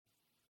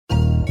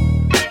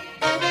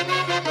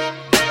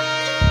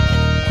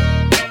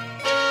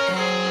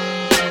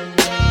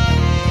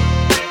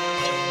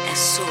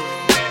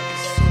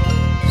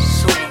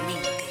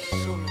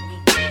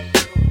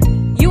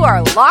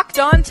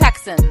Locked On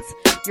Texans,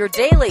 your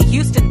daily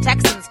Houston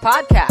Texans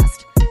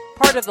podcast.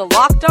 Part of the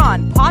Locked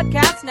On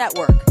Podcast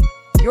Network,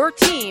 your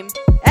team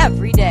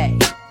every day.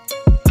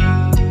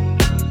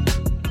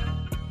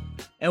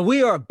 And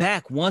we are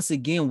back once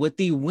again with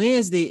the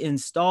Wednesday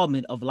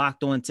installment of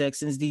Locked On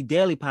Texans, the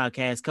daily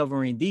podcast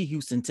covering the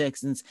Houston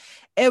Texans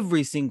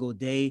every single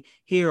day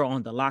here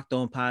on the Locked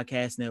On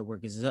Podcast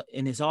Network.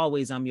 And as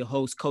always, I'm your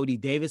host, Cody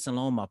Davis,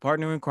 along with my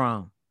partner in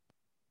crime,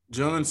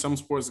 John, some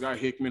sports guy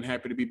Hickman.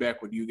 Happy to be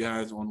back with you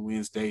guys on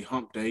Wednesday,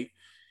 hump day.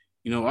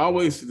 You know,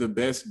 always the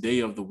best day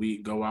of the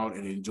week. Go out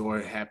and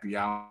enjoy happy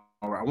hour.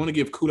 I want to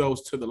give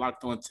kudos to the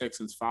Locked On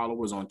Texans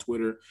followers on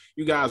Twitter.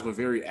 You guys were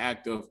very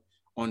active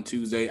on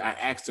Tuesday. I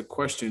asked a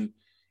question,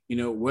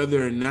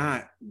 whether or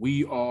not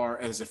we are,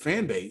 as a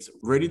fan base,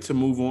 ready to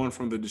move on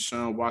from the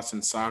Deshaun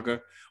Watson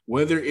saga,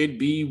 whether it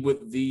be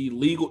with the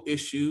legal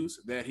issues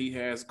that he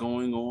has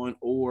going on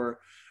or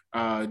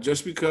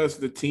just because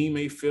the team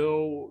may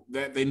feel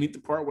that they need to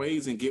part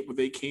ways and get what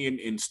they can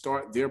and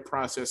start their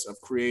process of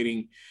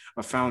creating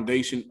a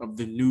foundation of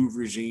the new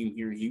regime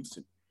here in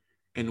Houston.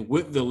 And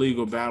with the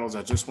legal battles,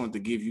 I just wanted to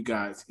give you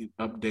guys an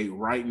update.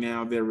 Right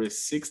now, there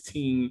is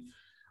 16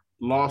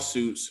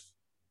 lawsuits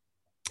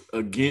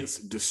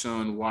against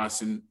Deshaun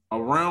Watson.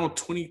 Around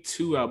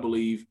 22, I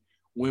believe,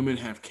 women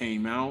have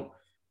came out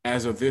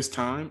as of this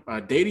time,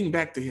 dating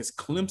back to his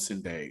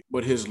Clemson day.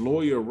 But his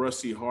lawyer,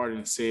 Rusty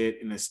Hardin, said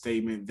in a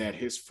statement that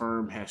his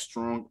firm has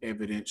strong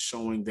evidence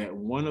showing that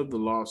one of the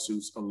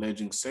lawsuits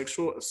alleging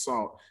sexual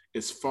assault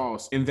is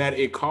false and that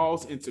it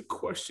calls into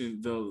question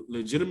the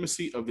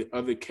legitimacy of the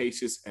other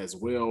cases as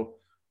well.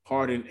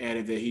 Hardin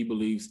added that he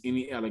believes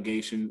any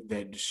allegation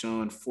that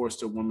Deshaun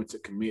forced a woman to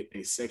commit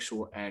a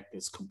sexual act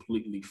is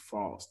completely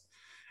false.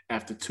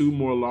 After two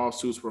more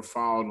lawsuits were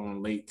filed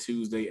on late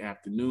Tuesday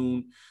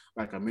afternoon,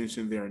 like I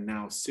mentioned, there are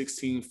now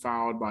 16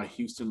 filed by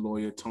Houston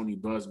lawyer Tony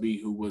Busby,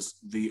 who was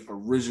the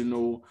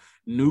original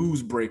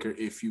newsbreaker,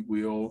 if you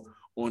will,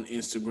 on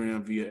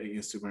Instagram via an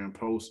Instagram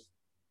post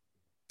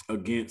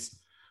against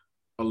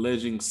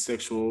alleging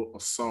sexual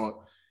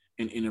assault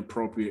and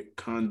inappropriate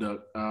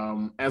conduct.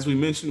 As we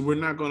mentioned, we're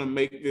not going to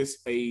make this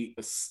a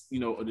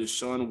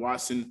Deshaun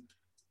Watson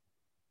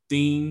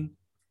theme.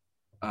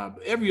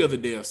 Every other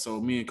day or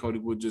so, me and Cody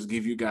will just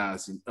give you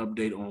guys an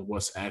update on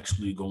what's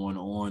actually going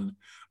on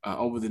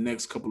over the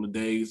next couple of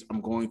days. I'm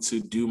going to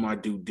do my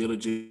due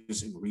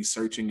diligence in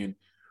researching, and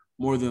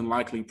more than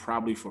likely,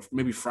 probably for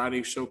maybe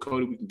Friday's show,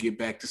 Cody, we can get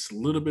back just a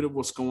little bit of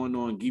what's going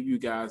on, give you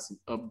guys an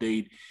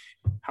update.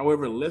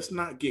 However, let's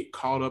not get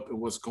caught up in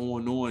what's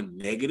going on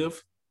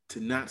negative to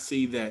not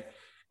see that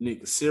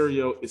Nick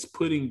Caserio is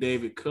putting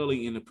David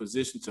Culley in a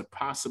position to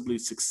possibly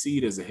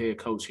succeed as a head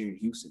coach here in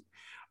Houston.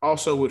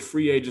 Also, with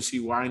free agency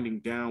winding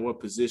down, what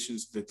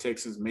positions the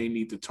Texans may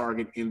need to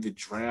target in the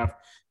draft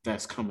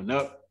that's coming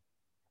up.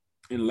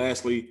 And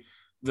lastly,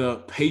 the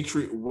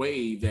Patriot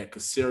way that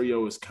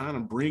Caserio is kind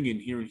of bringing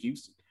here in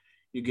Houston.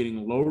 You're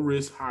getting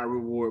low-risk,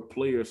 high-reward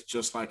players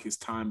just like his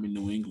time in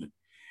New England.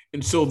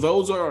 And so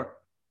those are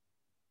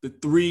the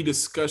three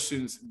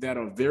discussions that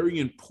are very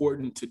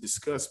important to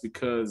discuss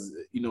because,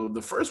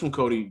 the first one,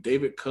 Cody,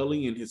 David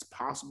Culley and his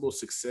possible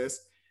success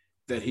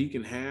that he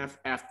can have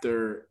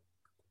after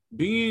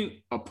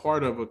being a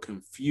part of a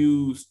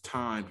confused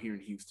time here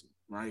in Houston,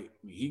 right?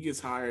 I mean, he gets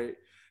hired,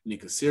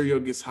 Nick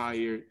Caserio gets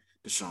hired,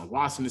 Deshaun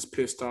Watson is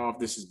pissed off.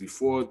 This is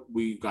before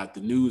we got the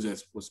news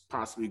that was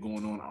possibly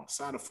going on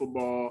outside of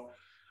football.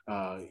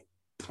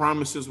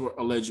 Promises were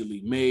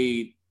allegedly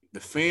made.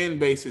 The fan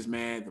base is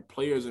mad. The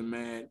players are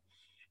mad.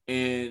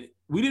 And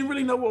we didn't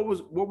really know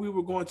what we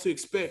were going to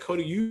expect.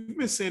 Cody, you've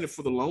been saying it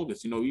for the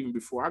longest, even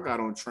before I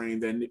got on train,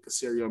 that Nick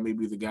Caserio may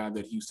be the guy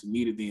that Houston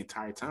needed the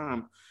entire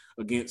time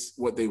against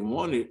what they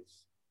wanted.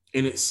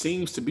 And it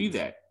seems to be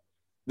that.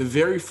 The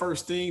very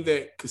first thing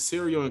that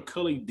Caserio and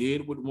Culley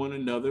did with one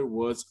another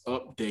was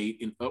update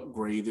and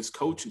upgrade this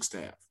coaching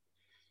staff.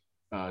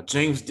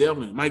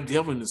 Mike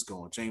Devlin is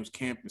gone. James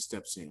Campen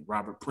steps in.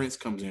 Robert Prince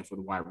comes in for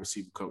the wide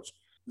receiver coach.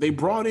 They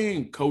brought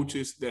in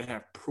coaches that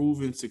have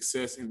proven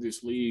success in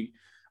this league.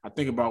 I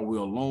think about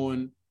Will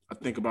Lowen. I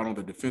think about on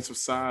the defensive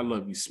side,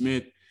 Lovie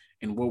Smith,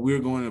 and what we're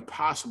going to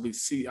possibly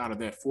see out of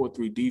that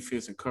 4-3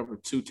 defense and cover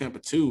 2, Tampa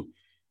 2.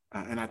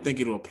 And I think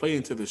it'll play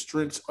into the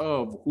strengths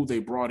of who they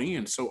brought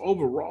in. So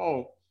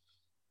overall,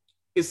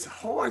 it's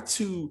hard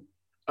to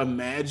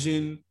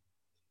imagine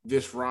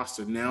this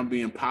roster now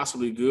being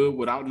possibly good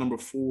without number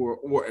 4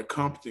 or a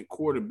competent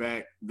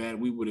quarterback that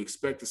we would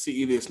expect to see.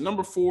 Either it's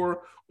number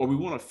 4 or we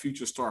want a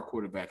future star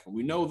quarterback. And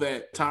we know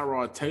that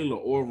Tyrod Taylor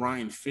or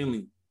Ryan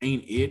Finley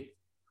ain't it.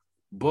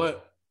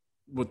 But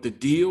with the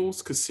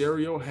deals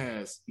Caserio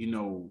has,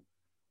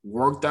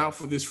 worked out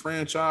for this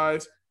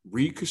franchise,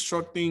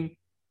 reconstructing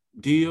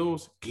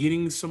deals,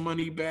 getting some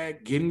money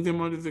back, getting them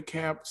under the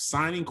cap,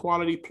 signing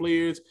quality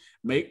players,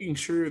 making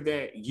sure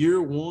that year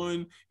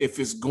one, if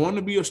it's going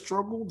to be a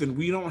struggle, then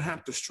we don't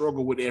have to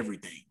struggle with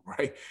everything,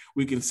 right?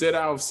 We can set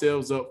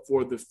ourselves up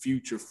for the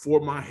future for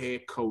my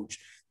head coach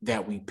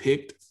that we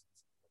picked,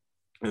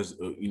 as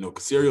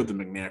Caserio, the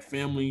McNair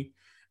family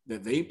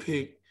that they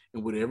picked,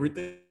 and with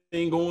everything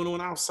going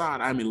on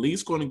outside, I'm at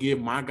least going to give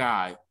my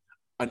guy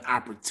an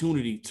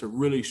opportunity to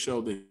really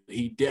show that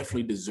he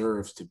definitely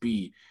deserves to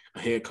be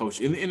a head coach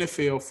in the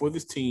NFL for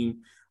this team.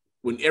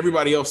 When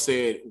everybody else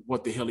said,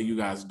 "What the hell are you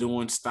guys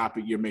doing? Stop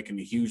it! You're making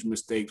a huge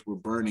mistakes. We're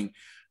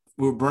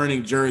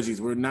burning jerseys.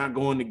 We're not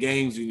going to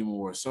games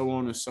anymore." So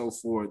on and so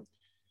forth.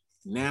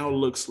 Now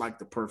looks like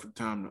the perfect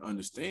time to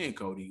understand,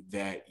 Cody,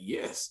 that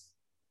yes,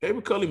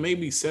 David Culley may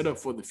be set up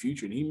for the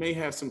future and he may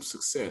have some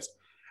success.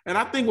 And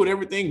I think with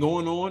everything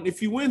going on,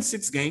 if you win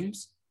 6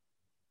 games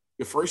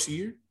your first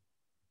year,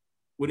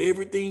 with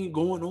everything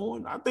going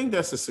on, I think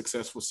that's a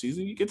successful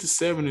season. You get to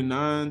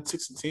 7-9,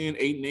 6-10,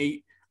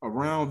 8-8,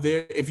 around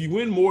there. If you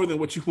win more than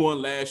what you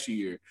won last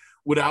year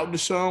without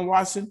Deshaun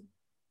Watson,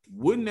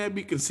 wouldn't that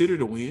be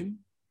considered a win?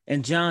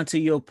 And John, to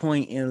your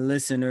point, and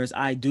listeners,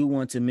 I do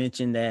want to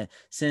mention that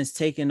since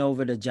taking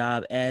over the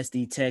job as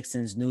the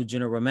Texans' new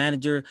general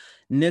manager,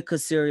 Nick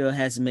Caserio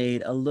has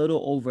made a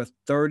little over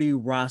 30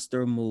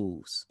 roster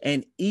moves,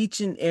 and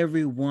each and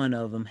every one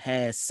of them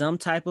has some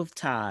type of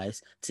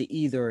ties to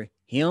either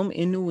him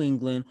in New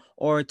England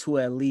or to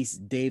at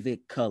least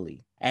David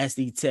Culley as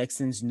the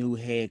Texans' new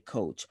head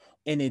coach.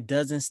 And it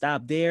doesn't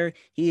stop there.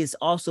 He is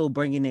also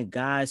bringing in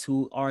guys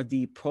who are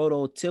the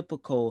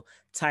prototypical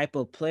type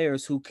of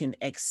players who can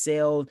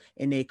excel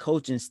in their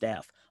coaching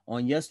staff.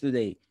 On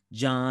yesterday,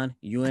 John,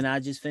 you and I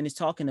just finished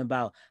talking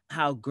about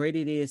how great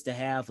it is to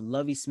have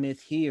Lovie Smith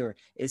here,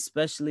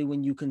 especially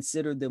when you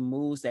consider the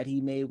moves that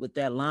he made with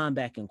that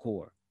linebacking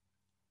core.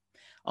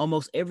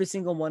 Almost every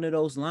single one of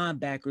those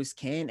linebackers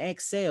can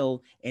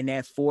excel in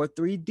that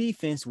 4-3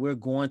 defense we're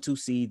going to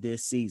see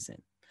this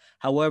season.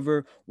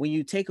 However, when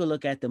you take a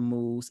look at the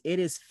moves, it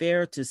is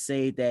fair to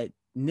say that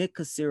Nick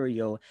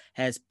Caserio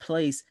has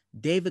placed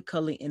David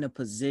Culley in a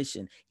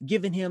position,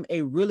 giving him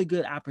a really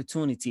good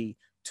opportunity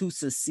to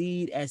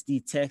succeed as the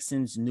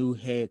Texans' new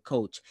head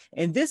coach.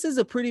 And this is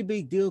a pretty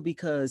big deal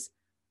because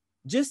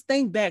just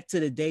think back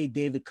to the day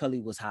David Culley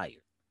was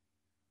hired.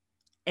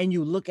 And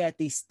you look at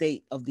the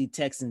state of the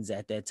Texans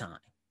at that time.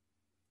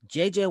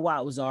 J.J.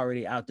 Watt was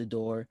already out the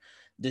door.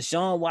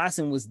 Deshaun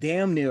Watson was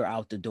damn near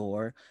out the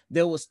door.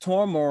 There was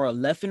turmoil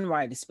left and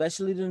right,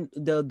 especially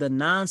the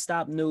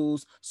nonstop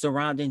news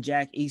surrounding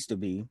Jack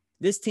Easterby.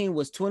 This team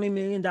was $20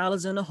 million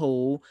in the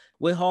hole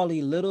with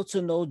hardly little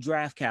to no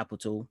draft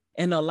capital.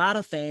 And a lot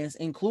of fans,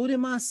 including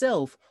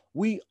myself,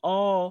 we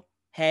all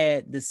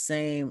had the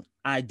same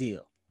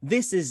idea.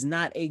 This is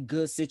not a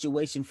good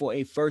situation for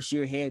a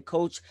first-year head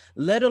coach,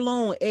 let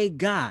alone a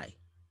guy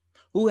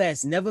who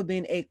has never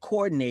been a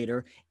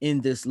coordinator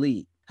in this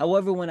league.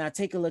 However, when I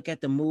take a look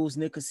at the moves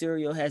Nick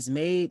Caserio has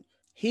made,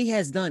 he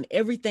has done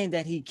everything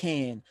that he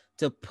can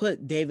to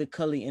put David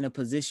Culley in a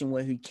position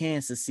where he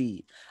can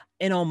succeed.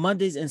 And on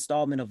Monday's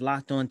installment of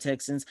Locked On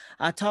Texans,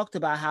 I talked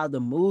about how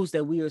the moves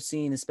that we are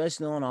seeing,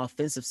 especially on the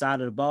offensive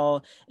side of the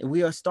ball, and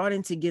we are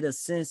starting to get a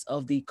sense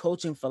of the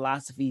coaching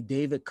philosophy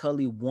David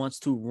Culley wants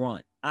to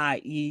run,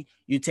 i.e.,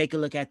 you take a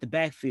look at the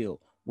backfield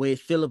with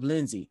Phillip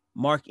Lindsay,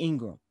 Mark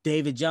Ingram,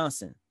 David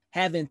Johnson.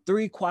 Having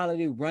 3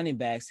 quality running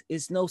backs,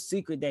 it's no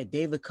secret that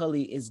David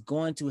Culley is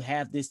going to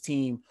have this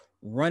team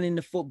running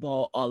the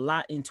football a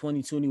lot in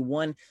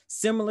 2021,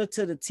 similar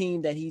to the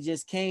team that he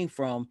just came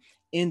from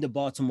in the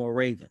Baltimore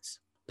Ravens.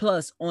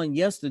 Plus, on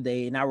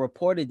yesterday, and I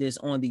reported this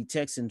on the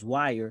Texans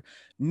Wire,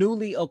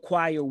 newly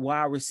acquired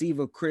wide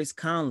receiver Chris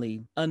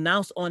Conley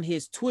announced on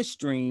his Twitch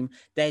stream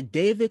that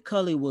David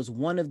Culley was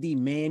one of the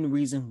main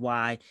reasons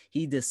why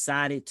he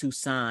decided to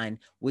sign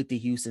with the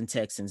Houston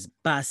Texans,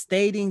 by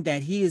stating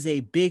that he is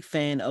a big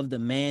fan of the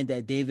man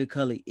that David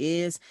Culley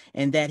is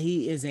and that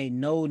he is a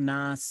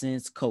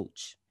no-nonsense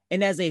coach.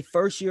 And as a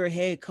first-year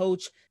head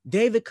coach,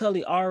 David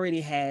Culley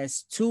already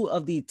has 2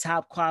 of the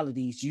top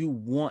qualities you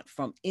want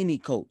from any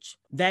coach.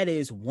 That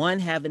is, 1,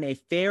 having a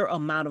fair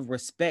amount of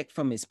respect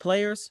from his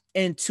players,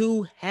 and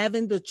 2,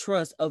 having the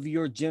trust of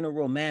your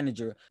general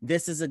manager.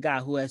 This is a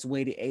guy who has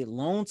waited a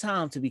long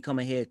time to become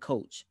a head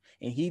coach,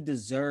 and he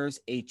deserves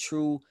a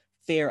true,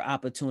 fair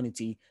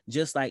opportunity,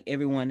 just like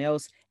everyone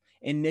else.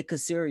 And Nick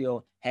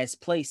Caserio has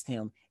placed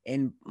him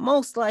and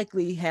most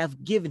likely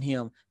have given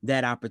him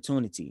that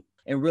opportunity.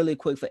 And really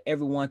quick for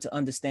everyone to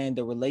understand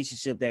the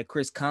relationship that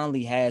Chris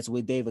Conley has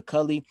with David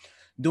Culley.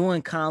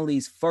 During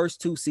Conley's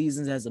first 2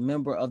 seasons as a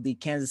member of the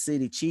Kansas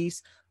City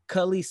Chiefs,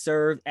 Culley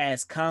served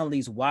as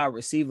Conley's wide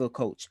receiver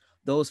coach.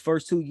 Those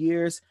first 2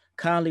 years,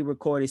 Conley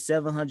recorded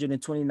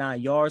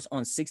 729 yards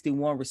on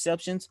 61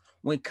 receptions.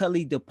 When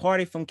Culley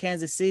departed from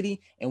Kansas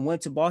City and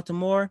went to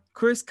Baltimore,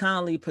 Chris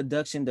Conley's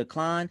production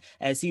declined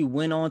as he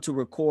went on to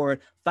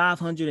record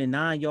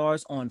 509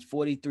 yards on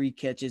 43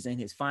 catches in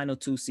his final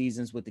 2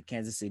 seasons with the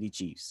Kansas City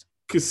Chiefs.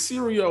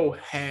 Caserio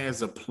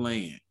has a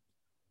plan,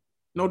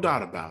 no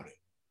doubt about it.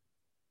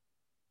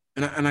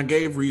 And I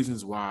gave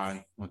reasons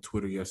why on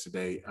Twitter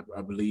yesterday.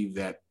 I believe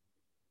that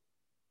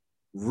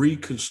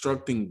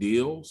reconstructing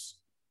deals,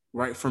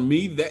 right? For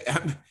me,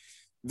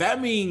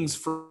 that means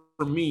for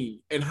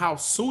me, and how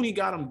soon he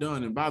got them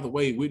done. And by the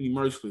way, Whitney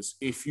Merciless,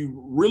 if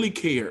you really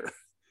care,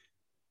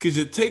 could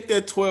you take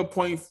that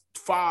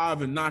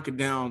 12.5 and knock it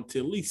down to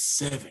at least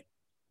 7?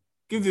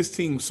 give this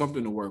team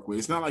something to work with.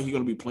 It's not like he's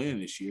going to be playing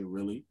this year,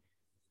 really.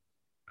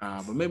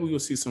 But maybe we'll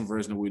see some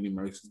version of Whitney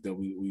Mercilus that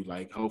we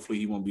like. Hopefully,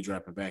 he won't be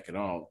dropping back at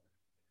all.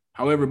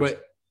 However,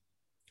 but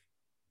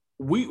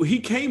he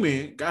came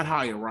in, got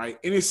hired, right?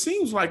 And it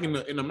seems like in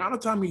the amount of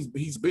time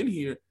he's been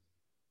here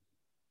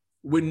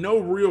with no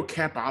real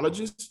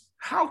capologist,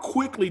 how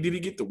quickly did he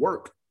get to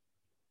work?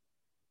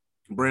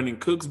 Brandon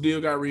Cook's deal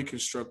got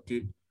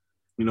reconstructed,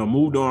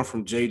 moved on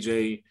from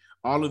JJ.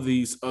 All of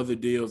these other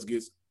deals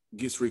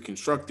gets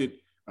reconstructed.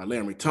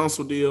 Larry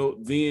Tunsil deal.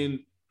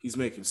 Then he's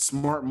making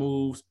smart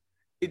moves.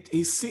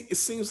 It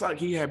seems like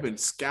he had been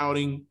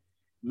scouting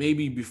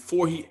maybe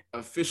before he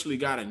officially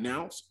got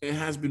announced and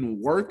has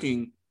been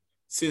working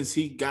since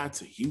he got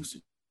to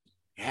Houston.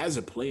 He has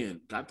a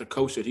plan, got the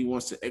coach that he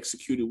wants to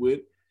execute it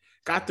with,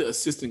 got the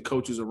assistant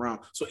coaches around.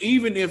 So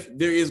even if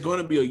there is going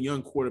to be a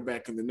young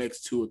quarterback in the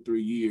next 2 or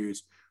 3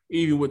 years,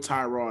 even with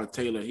Tyrod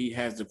Taylor, he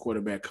has the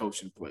quarterback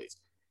coach in place.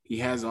 He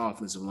has the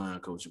offensive line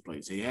coach in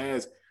place. He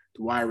has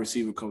the wide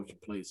receiver coach in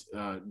place.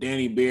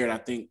 Danny Baird, I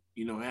think,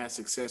 had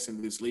success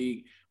in this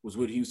league, was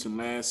with Houston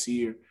last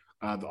year.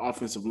 The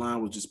offensive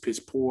line was just piss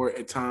poor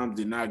at times,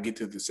 did not get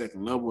to the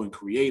second level and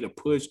create a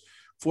push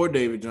for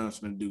David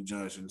Johnson and Duke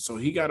Johnson. So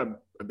he got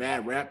a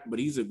bad rap, but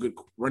he's a good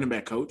running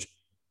back coach.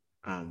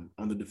 On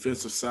the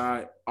defensive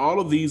side, all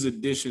of these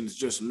additions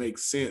just make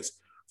sense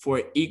for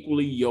an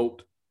equally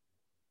yoked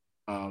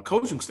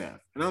coaching staff.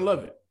 And I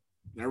love it.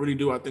 I really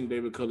do. I think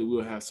David Culley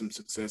will have some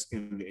success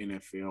in the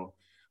NFL.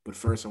 But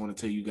first, I want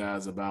to tell you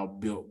guys about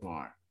Built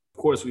Bar.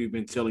 Of course, we've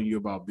been telling you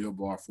about Built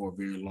Bar for a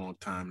very long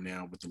time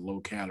now with the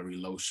low-calorie,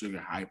 low-sugar,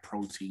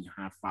 high-protein,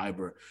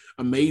 high-fiber,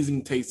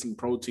 amazing tasting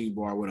protein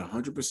bar with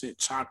 100%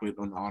 chocolate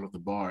on all of the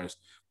bars.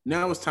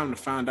 Now it's time to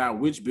find out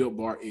which Built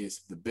Bar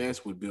is the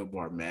best with Built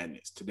Bar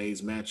Madness.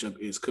 Today's matchup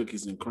is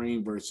cookies and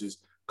cream versus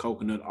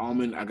coconut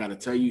almond. I got to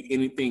tell you,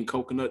 anything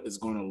coconut is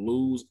going to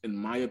lose, in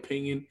my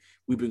opinion.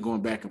 We've been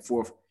going back and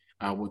forth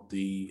with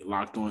the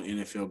Locked On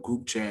NFL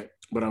group chat.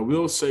 But I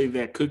will say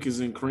that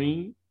cookies and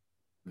cream,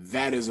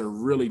 that is a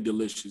really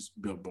delicious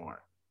Built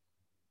Bar.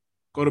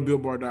 Go to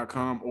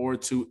BuiltBar.com or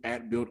to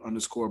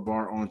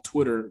 @Built_Bar on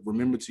Twitter.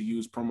 Remember to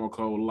use promo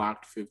code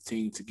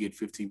LOCKED15 to get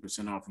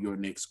 15% off your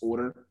next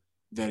order.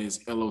 That is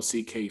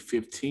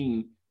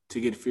LOCK15 to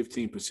get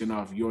 15%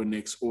 off your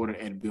next order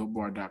at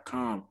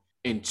BuiltBar.com.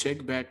 And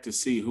check back to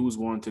see who's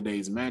won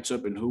today's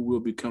matchup and who will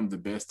become the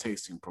best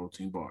tasting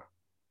protein bar.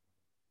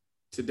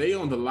 Today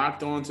on the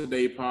Locked On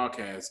Today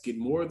podcast, get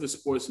more of the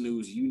sports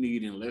news you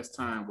need in less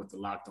time with the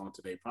Locked On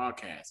Today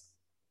podcast.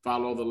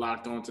 Follow the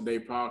Locked On Today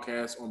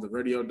podcast on the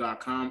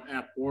radio.com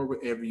app or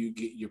wherever you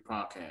get your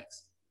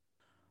podcasts.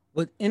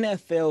 With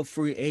NFL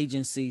free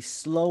agency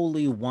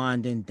slowly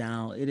winding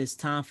down, it is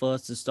time for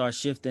us to start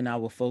shifting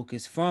our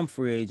focus from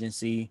free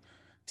agency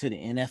to the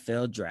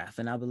NFL draft.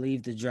 And I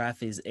believe the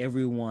draft is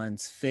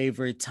everyone's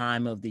favorite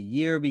time of the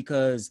year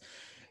because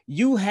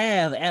you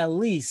have at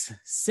least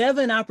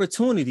 7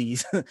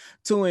 opportunities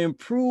to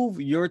improve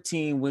your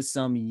team with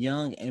some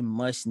young and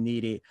much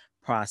needed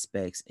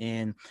prospects.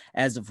 And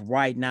as of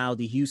right now,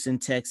 the Houston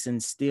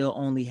Texans still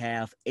only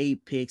have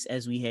 8 picks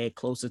as we head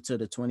closer to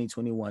the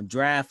 2021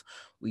 draft.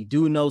 We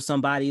do know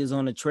somebody is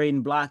on the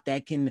trading block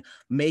that can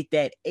make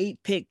that 8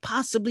 pick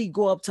possibly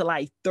go up to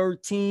like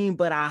 13,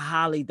 but I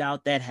highly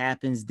doubt that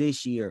happens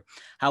this year.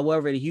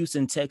 However, the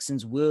Houston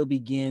Texans will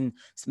begin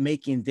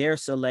making their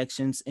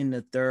selections in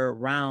the 3rd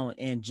round.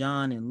 And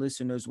John and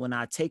listeners, when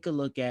I take a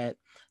look at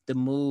the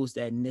moves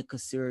that Nick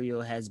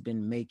Caserio has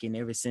been making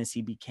ever since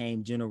he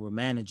became general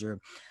manager,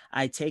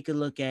 I take a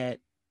look at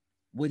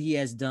what he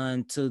has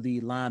done to the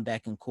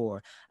linebacking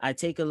core. I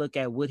take a look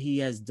at what he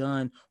has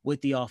done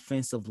with the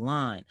offensive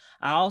line.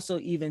 I also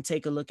even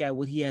take a look at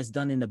what he has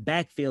done in the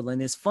backfield. And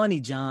it's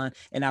funny, John,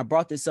 and I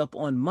brought this up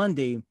on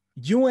Monday.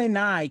 You and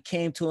I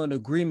came to an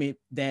agreement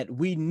that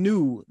we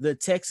knew the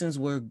Texans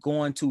were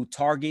going to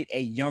target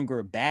a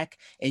younger back.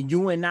 And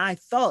you and I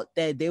thought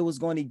that they was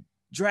going to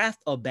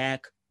draft a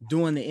back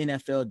during the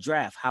NFL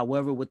draft.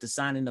 However, with the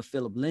signing of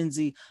Philip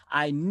Lindsay,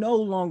 I no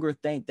longer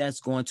think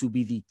that's going to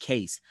be the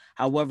case.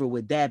 However,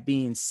 with that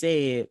being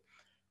said,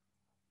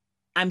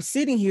 I'm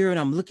sitting here and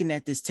I'm looking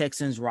at this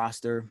Texans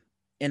roster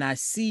and I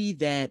see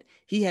that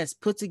he has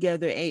put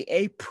together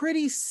a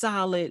pretty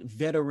solid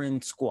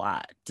veteran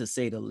squad, to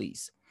say the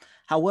least.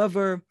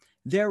 However,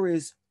 there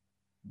is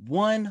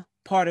one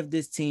part of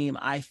this team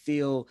I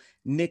feel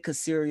Nick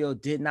Caserio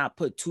did not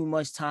put too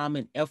much time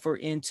and effort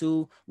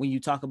into when you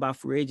talk about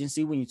free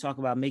agency, when you talk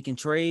about making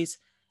trades,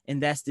 and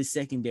that's the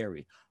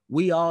secondary.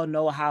 We all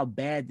know how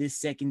bad this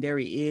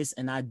secondary is,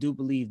 and I do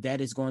believe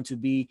that is going to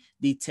be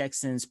the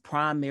Texans'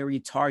 primary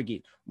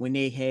target when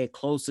they head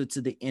closer to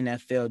the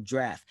NFL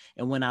draft.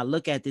 And when I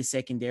look at this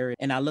secondary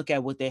and I look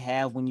at what they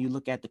have when you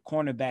look at the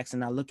cornerbacks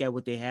and I look at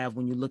what they have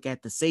when you look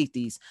at the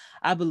safeties,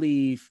 I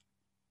believe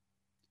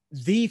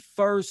the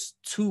first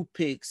two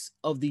picks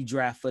of the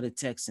draft for the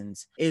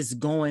Texans is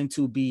going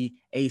to be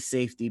a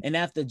safety. And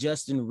after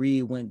Justin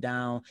Reid went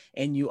down,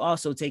 and you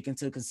also take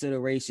into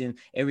consideration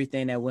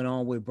everything that went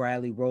on with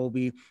Bradley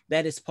Roby,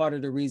 that is part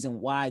of the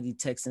reason why the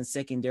Texans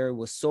secondary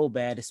was so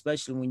bad,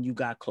 especially when you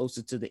got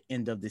closer to the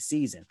end of the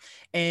season.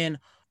 And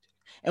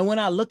when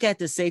I look at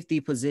the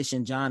safety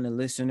position, John and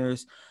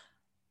listeners,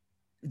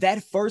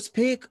 that first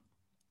pick,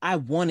 I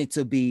want it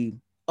to be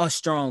a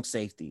strong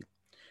safety,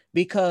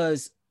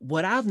 because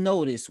what I've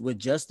noticed with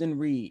Justin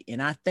Reid,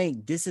 and I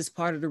think this is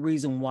part of the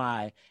reason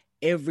why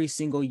every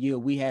single year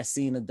we have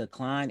seen a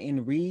decline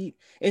in Reid,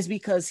 is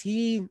because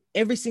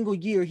every single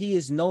year he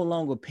is no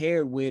longer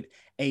paired with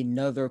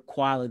another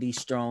quality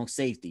strong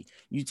safety.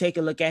 You take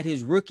a look at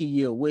his rookie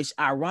year, which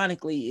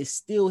ironically is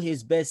still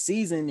his best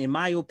season, in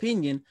my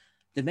opinion.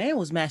 The man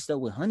was matched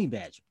up with Honey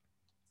Badger.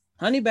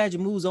 Honey Badger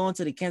moves on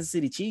to the Kansas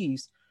City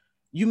Chiefs.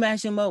 You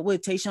match him up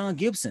with Tayshaun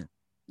Gibson.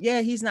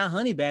 Yeah, he's not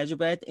Honey Badger,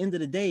 but at the end of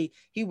the day,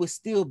 he was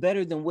still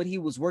better than what he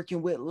was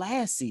working with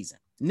last season.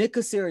 Nick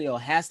Caserio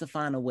has to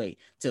find a way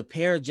to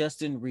pair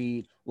Justin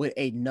Reid with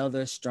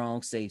another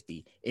strong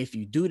safety. If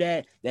you do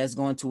that, that's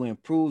going to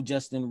improve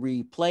Justin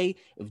Reid's play.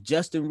 If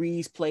Justin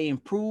Reid's play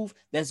improve,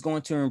 that's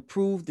going to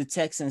improve the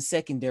Texans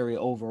secondary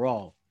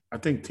overall. I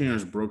think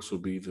Terrence Brooks will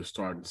be the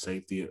starting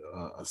safety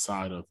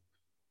aside of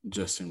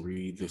Justin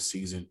Reid this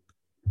season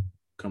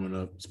coming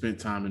up.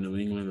 Spent time in New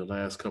England the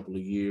last couple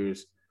of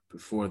years.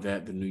 Before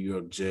that, the New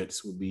York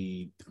Jets will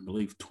be, I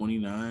believe,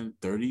 29,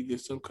 30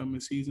 this upcoming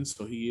season.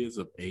 So he is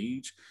of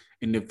age.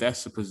 And if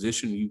that's the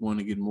position you want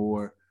to get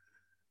more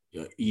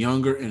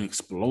younger and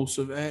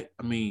explosive at,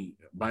 I mean,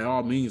 by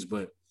all means,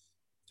 but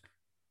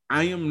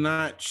I am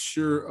not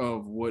sure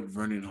of what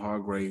Vernon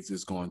Hargreaves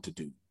is going to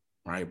do,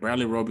 right?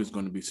 Bradley Roby is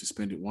going to be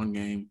suspended one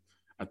game.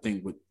 I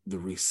think with the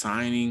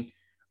re-signing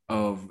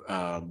of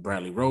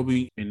Bradley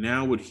Roby, and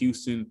now with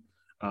Houston,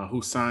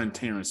 who signed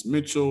Terrence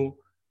Mitchell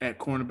at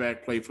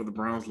cornerback, played for the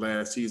Browns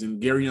last season.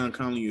 Garyon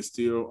Conley is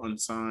still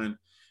unsigned.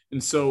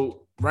 And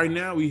so right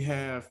now we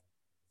have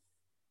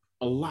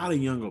a lot of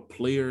younger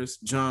players.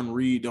 John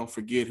Reid, don't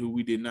forget, who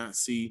we did not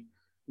see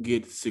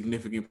get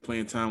significant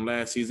playing time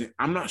last season.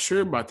 I'm not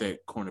sure about that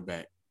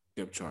cornerback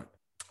depth chart.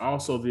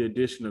 Also, the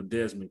addition of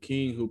Desmond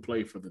King, who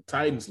played for the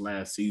Titans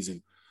last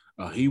season.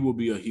 He will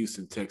be a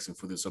Houston Texan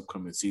for this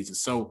upcoming season.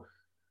 So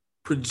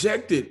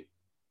projected,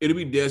 it'll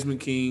be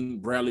Desmond King,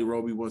 Bradley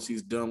Roby once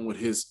he's done with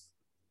his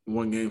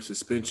one-game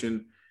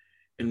suspension,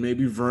 and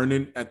maybe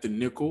Vernon at the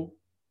nickel.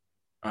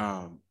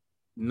 Not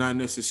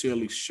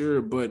necessarily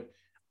sure, but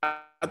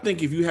I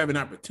think if you have an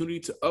opportunity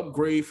to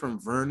upgrade from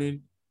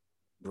Vernon,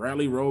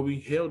 Bradley Roby,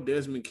 hell,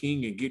 Desmond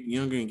King, and get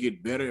younger and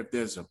get better, if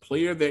there's a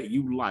player that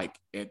you like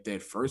at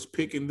that first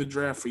pick in the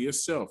draft for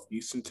yourself,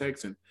 Houston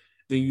Texan,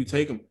 then you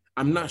take him.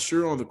 I'm not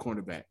sure on the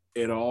cornerback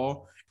at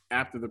all.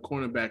 After the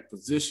cornerback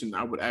position,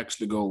 I would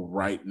actually go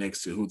right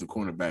next to who the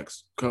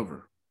cornerbacks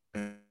cover,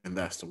 and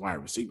that's the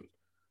wide receiver.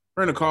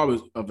 Brandon Carr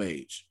is of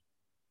age.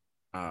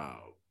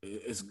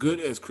 As good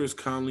as Chris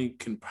Conley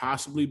can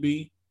possibly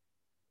be,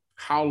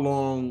 how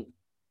long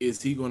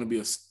is he going to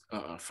be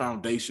a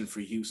foundation for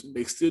Houston?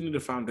 They still need a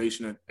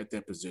foundation at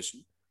that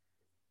position.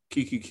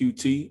 Kiki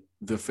QT,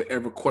 the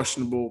forever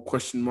questionable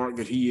question mark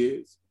that he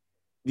is.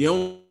 The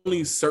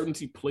only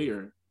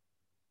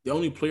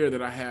player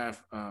that I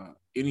have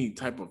any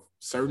type of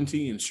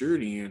certainty and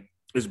surety in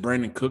is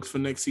Brandon Cooks for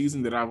next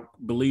season, that I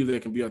believe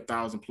that can be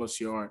 1,000+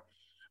 yard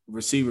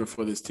receiver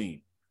for this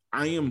team.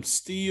 I am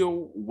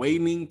still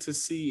waiting to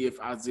see if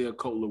Isaiah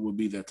Cutler will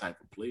be that type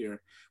of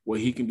player where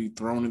he can be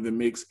thrown in the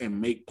mix and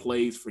make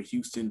plays for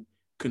Houston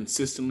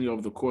consistently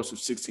over the course of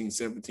 16,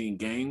 17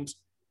 games.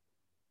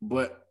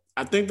 But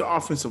I think the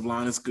offensive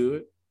line is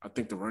good. I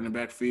think the running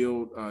back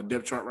field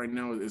depth chart right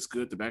now is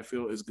good. The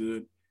backfield is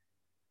good.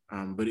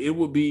 But it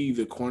would be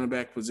the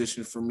cornerback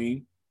position for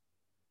me.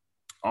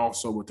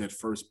 Also with that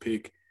first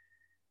pick,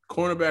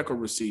 cornerback or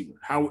receiver.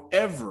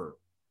 However,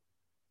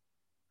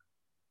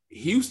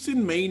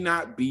 Houston may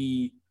not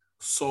be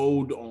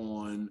sold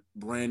on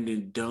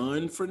Brandon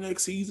Dunn for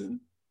next season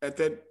at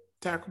that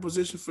tackle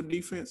position for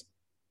defense.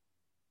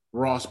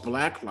 Ross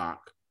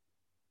Blacklock,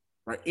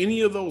 right?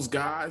 Any of those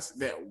guys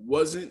that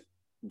wasn't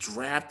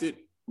drafted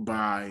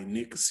by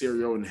Nick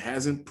Caserio and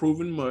hasn't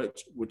proven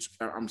much, which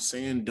I'm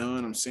saying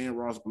Dunn, I'm saying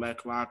Ross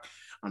Blacklock,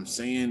 I'm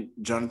saying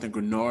Jonathan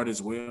Grenard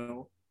as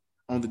well.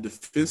 On the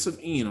defensive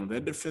end, on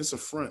that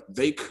defensive front,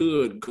 they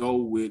could go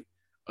with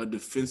a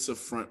defensive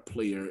front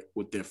player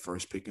with their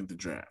first pick in the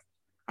draft.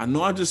 I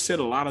know I just said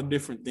a lot of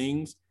different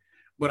things,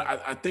 but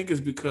I think it's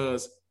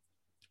because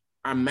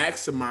I'm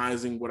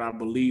maximizing what I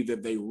believe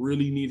that they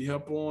really need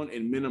help on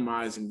and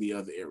minimizing the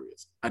other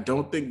areas. I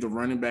don't think the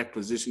running back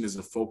position is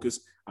a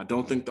focus. I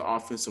don't think the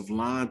offensive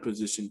line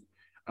position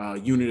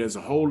unit as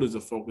a whole is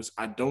a focus.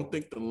 I don't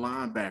think the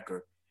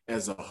linebacker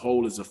as a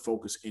whole is a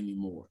focus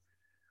anymore.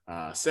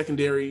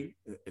 Secondary,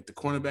 at the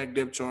cornerback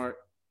depth chart,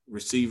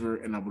 receiver,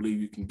 and I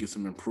believe you can get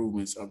some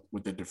improvements up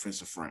with the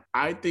defensive front.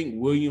 I think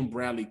William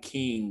Bradley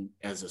King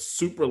as a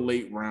super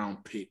late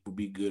round pick would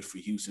be good for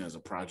Houston as a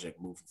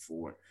project moving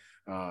forward.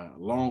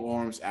 Long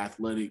arms,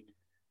 athletic,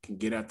 can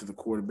get after the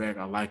quarterback.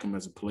 I like him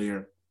as a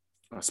player.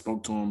 I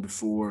spoke to him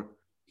before.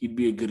 He'd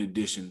be a good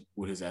addition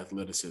with his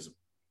athleticism.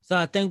 So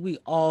I think we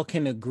all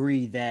can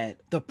agree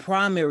that the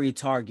primary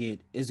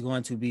target is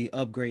going to be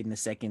upgrading the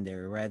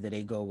secondary, rather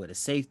they go with a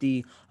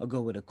safety or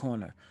go with a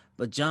corner.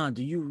 But John,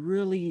 do you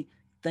really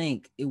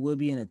think it would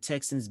be in the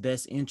Texans'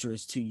 best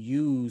interest to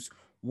use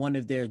one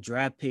of their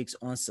draft picks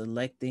on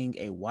selecting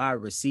a wide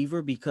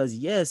receiver? Because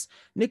yes,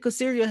 Nick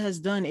Caserio has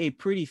done a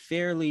pretty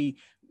fairly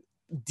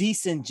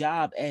decent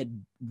job at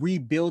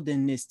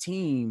rebuilding this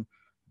team,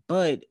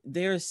 but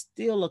there's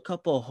still a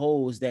couple of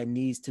holes that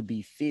needs to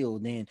be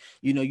filled. And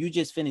you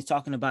just finished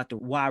talking about the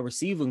wide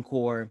receiving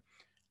core.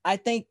 I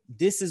think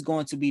this is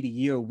going to be the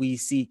year we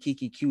see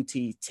Kiki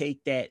QT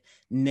take that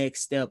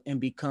next step and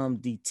become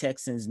the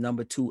Texans'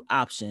 number 2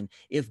 option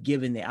if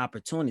given the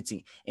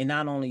opportunity. And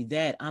not only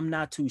that, I'm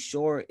not too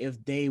sure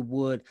if they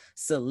would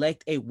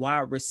select a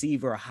wide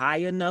receiver high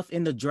enough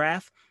in the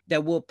draft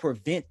that will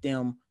prevent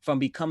them from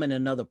becoming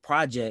another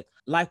project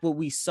like what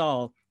we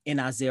saw in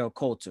Isaiah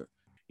Coulter.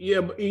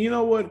 Yeah, but you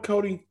know what,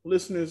 Cody,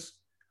 listeners,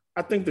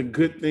 I think the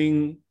good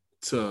thing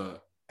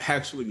to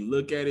actually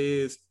look at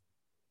is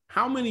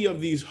how many of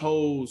these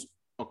holes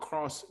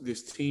across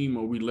this team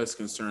are we less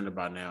concerned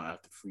about now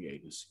after free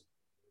agency?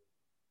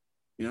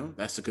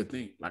 That's a good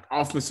thing. Like,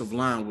 offensive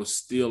line was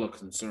still a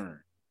concern.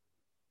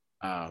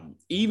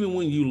 Even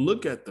when you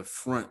look at the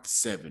front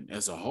 7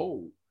 as a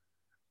whole,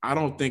 I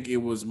don't think it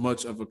was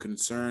much of a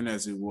concern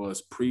as it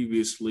was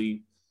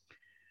previously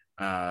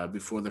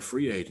before the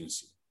free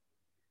agency.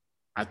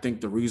 I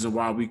think the reason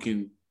why we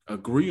can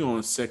agree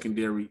on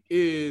secondary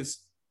is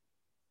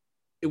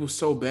it was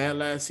so bad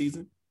last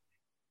season.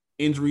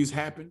 Injuries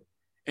happen,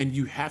 and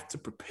you have to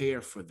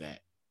prepare for that,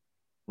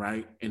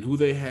 right? And who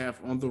they have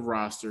on the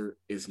roster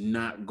is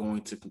not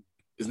going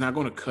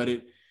to cut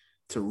it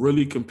to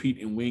really compete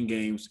and win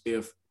games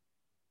if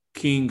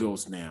King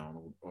goes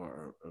down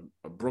or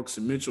Brooks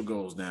and Mitchell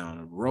goes down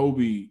or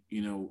Roby,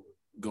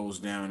 goes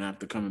down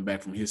after coming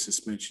back from his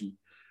suspension.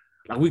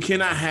 Like, we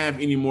cannot have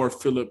any more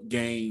Phillip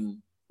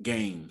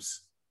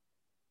games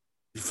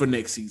for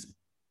next season.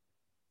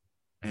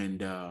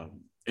 And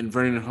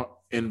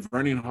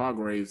Vernon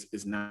Hargreaves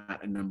is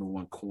not a number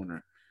 1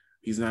 corner.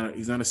 He's not a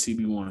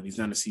CB1. He's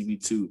not a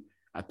CB2.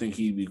 I think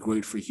he'd be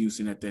great for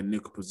Houston at that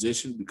nickel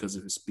position because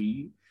of his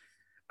speed.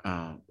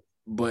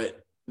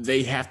 But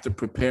they have to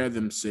prepare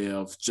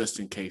themselves just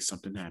in case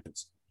something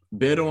happens.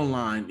 Bet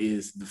Online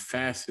is the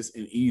fastest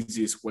and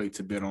easiest way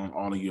to bet on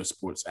all of your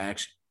sports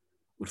action.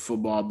 With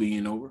football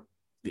being over,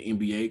 the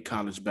NBA,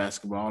 college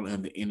basketball,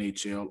 and the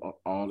NHL are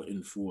all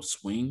in full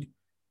swing.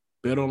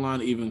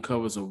 BetOnline even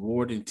covers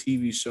award and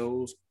TV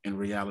shows and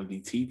reality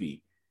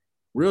TV.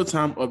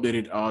 Real-time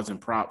updated odds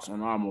and props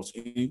on almost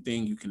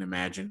anything you can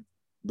imagine.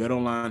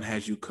 BetOnline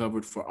has you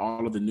covered for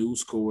all of the news,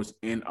 scores,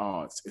 and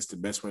odds. It's the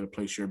best way to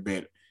place your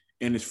bet,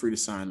 and it's free to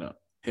sign up.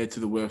 Head to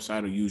the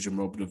website or use your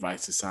mobile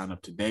device to sign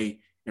up today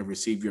and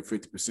receive your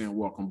 50%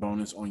 welcome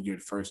bonus on your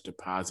first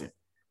deposit.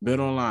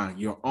 BetOnline,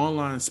 your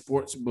online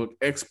sportsbook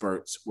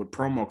experts with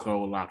promo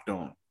code Locked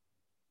On.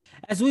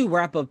 As we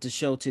wrap up the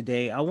show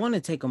today, I want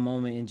to take a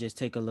moment and just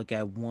take a look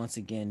at, once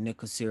again, Nick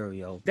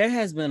Caserio. There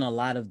has been a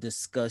lot of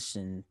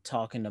discussion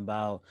talking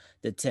about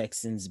the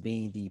Texans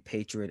being the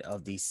Patriot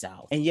of the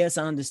South. And yes,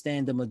 I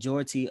understand the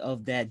majority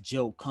of that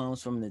joke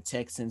comes from the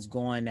Texans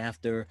going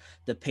after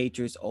the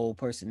Patriots' old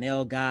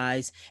personnel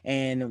guys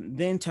and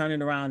then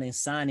turning around and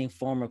signing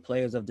former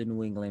players of the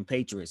New England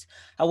Patriots.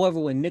 However,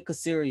 with Nick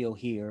Caserio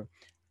here,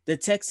 the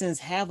Texans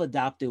have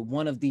adopted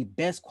one of the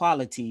best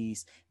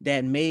qualities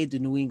that made the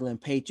New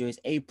England Patriots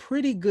a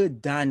pretty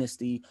good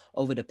dynasty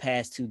over the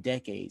past 2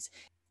 decades.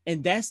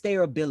 And that's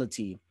their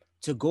ability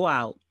to go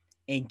out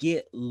and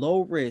get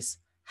low risk,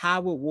 high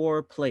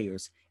reward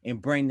players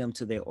and bring them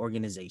to their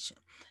organization.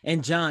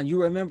 And John,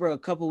 you remember a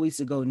couple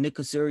weeks ago, Nick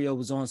Caserio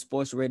was on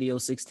Sports Radio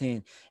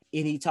 610,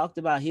 and he talked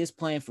about his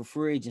plan for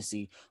free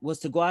agency was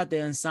to go out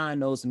there and sign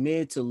those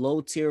mid to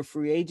low tier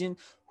free agent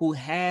who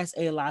has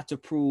a lot to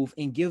prove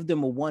and give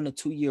them a 1 or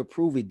 2 year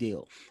prove it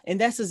deal. And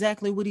that's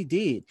exactly what he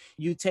did.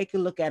 You take a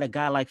look at a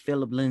guy like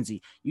Phillip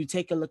Lindsay. You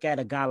take a look at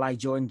a guy like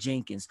Jordan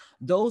Jenkins.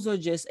 Those are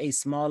just a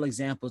small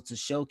example to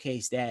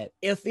showcase that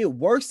if it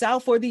works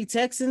out for the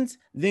Texans,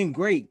 then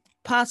great.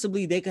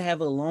 Possibly they could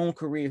have a long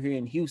career here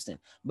in Houston.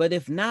 But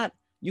if not,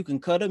 you can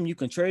cut them, you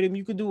can trade them,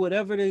 you can do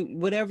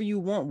whatever you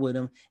want with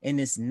them, and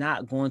it's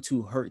not going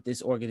to hurt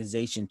this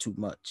organization too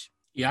much.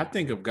 Yeah, I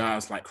think of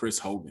guys like Chris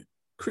Hogan.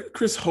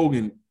 Chris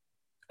Hogan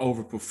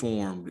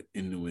overperformed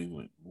in New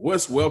England.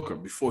 Wes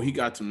Welker, before he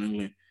got to New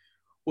England,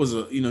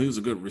 he was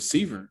a good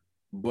receiver,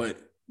 but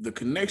the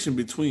connection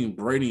between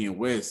Brady and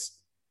Wes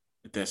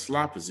at that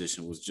slot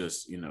position was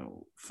just,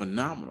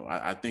 phenomenal.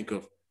 I think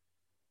of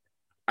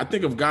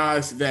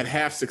guys that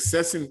have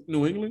success in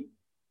New England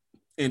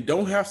and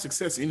don't have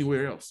success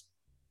anywhere else.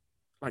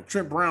 Like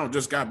Trent Brown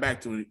just got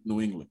back to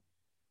New England.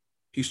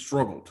 He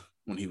struggled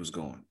when he was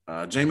going.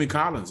 Jamie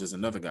Collins is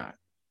another guy.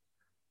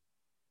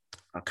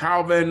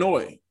 Kyle Van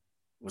Noy,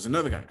 was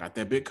another guy, got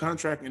that big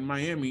contract in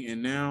Miami,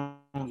 and now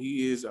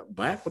he is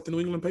back with the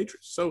New England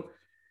Patriots. So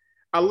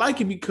I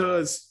like it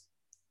because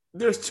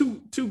there's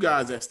two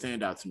guys that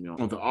stand out to me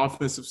on the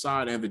offensive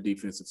side and the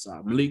defensive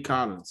side. Maliek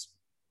Collins,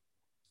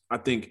 I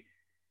think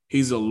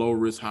he's a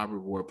low-risk,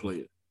 high-reward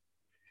player.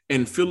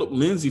 And Philip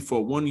Lindsay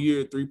for 1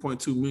 year,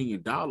 $3.2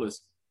 million,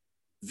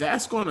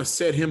 that's going to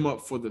set him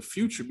up for the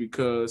future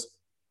because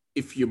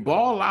if you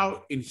ball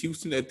out in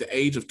Houston at the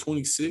age of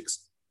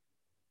 26,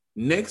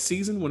 next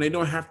season when they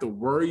don't have to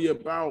worry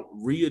about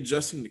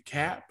readjusting the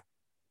cap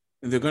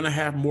and they're going to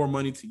have more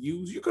money to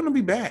use, you're going to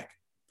be back.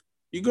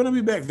 You're going to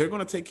be back. They're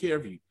going to take care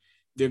of you.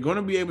 They're going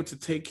to be able to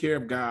take care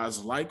of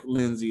guys like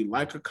Lindsay,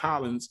 like a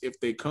Collins, if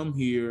they come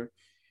here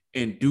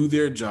and do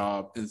their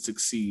job and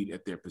succeed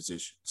at their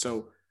position.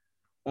 So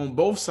on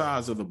both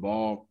sides of the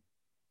ball,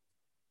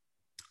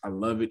 I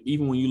love it.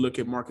 Even when you look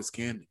at Marcus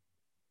Cannon,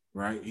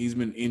 right? He's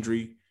been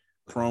injury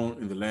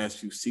prone in the last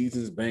few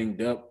seasons,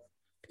 banged up,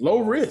 low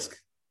risk,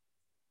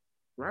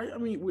 right? I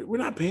mean, we're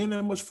not paying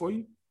that much for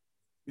you,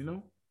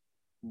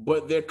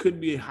 but there could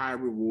be a high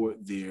reward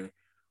there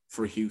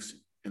for Houston,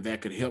 and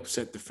that could help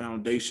set the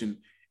foundation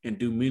and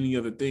do many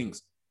other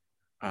things.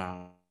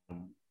 And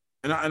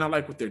I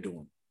like what they're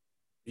doing.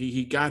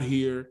 He got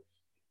here.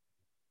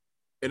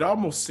 It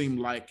almost seemed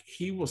like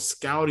he was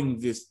scouting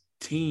this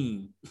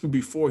team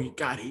before he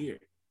got here.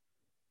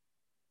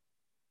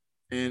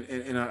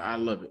 And I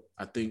love it.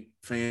 I think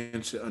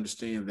fans should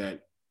understand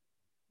that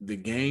the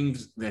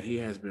games that he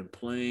has been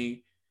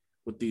playing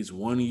with these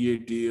 1-year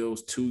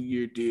deals,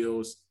 2-year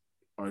deals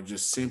are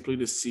just simply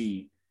to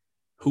see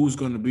who's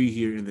going to be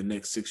here in the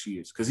next 6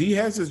 years. Because he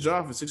has his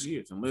job for 6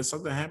 years. Unless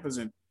something happens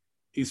and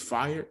he's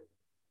fired.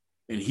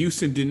 And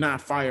Houston did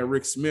not fire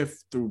Rick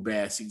Smith through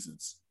bad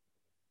seasons.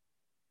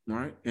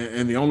 Right?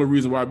 And the only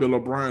reason why Bill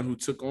O'Brien, who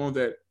took on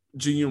that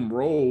GM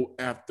role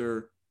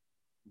after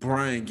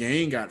Brian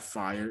Gaine got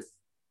fired,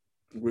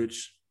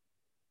 which,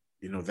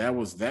 that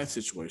was that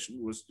situation,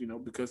 was,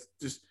 because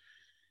just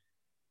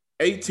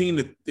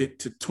 18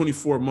 to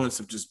 24 months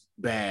of just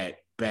bad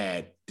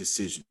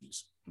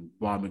decisions.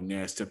 Bob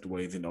McNair stepped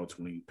away, then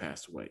ultimately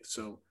passed away.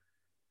 So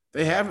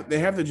they have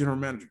the general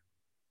manager.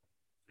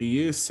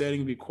 He is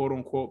setting the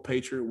quote-unquote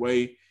Patriot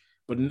way,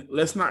 but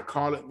let's not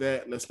call it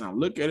that. Let's not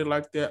look at it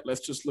like that. Let's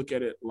just look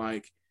at it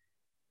like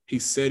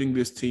he's setting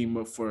this team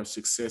up for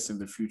success in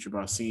the future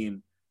by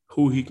seeing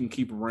who he can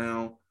keep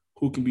around,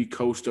 who can be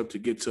coached up to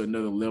get to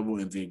another level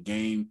in their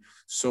game.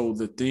 So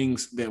the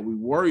things that we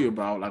worry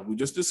about, like we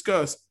just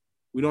discussed,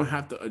 we don't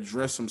have to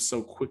address them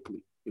so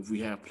quickly if we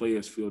have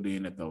players filled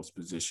in at those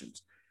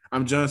positions.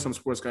 I'm Johnson, I'm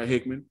Sports Guy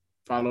Hickman.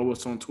 Follow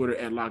us on Twitter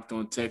at Locked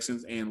On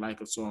Texans and like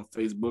us on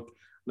Facebook.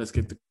 Let's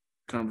get the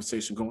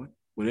conversation going.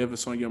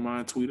 Whatever's on your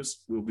mind, tweet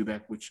us. We'll be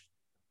back with you.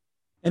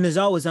 And as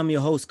always, I'm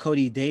your host,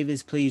 Cody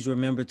Davis. Please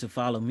remember to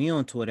follow me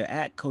on Twitter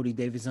at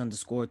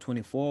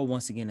CodyDavis_24.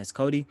 Once again, that's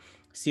Cody,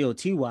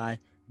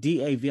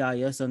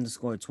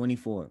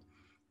 COTYDAVIS_24.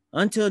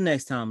 Until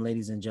next time,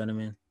 ladies and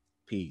gentlemen,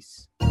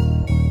 peace.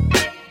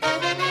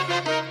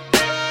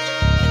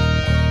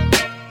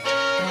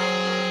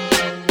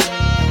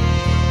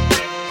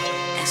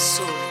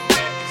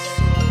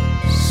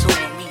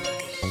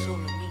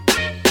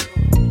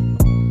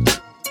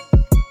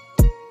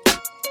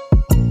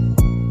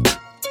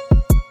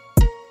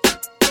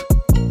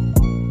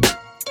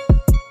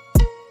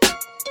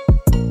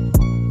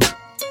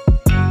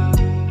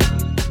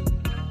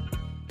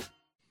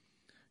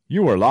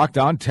 You are Locked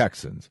On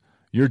Texans,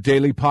 your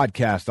daily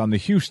podcast on the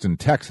Houston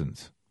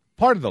Texans,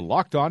 part of the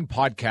Locked On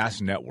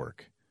Podcast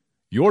Network,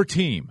 your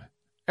team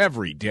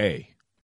every day.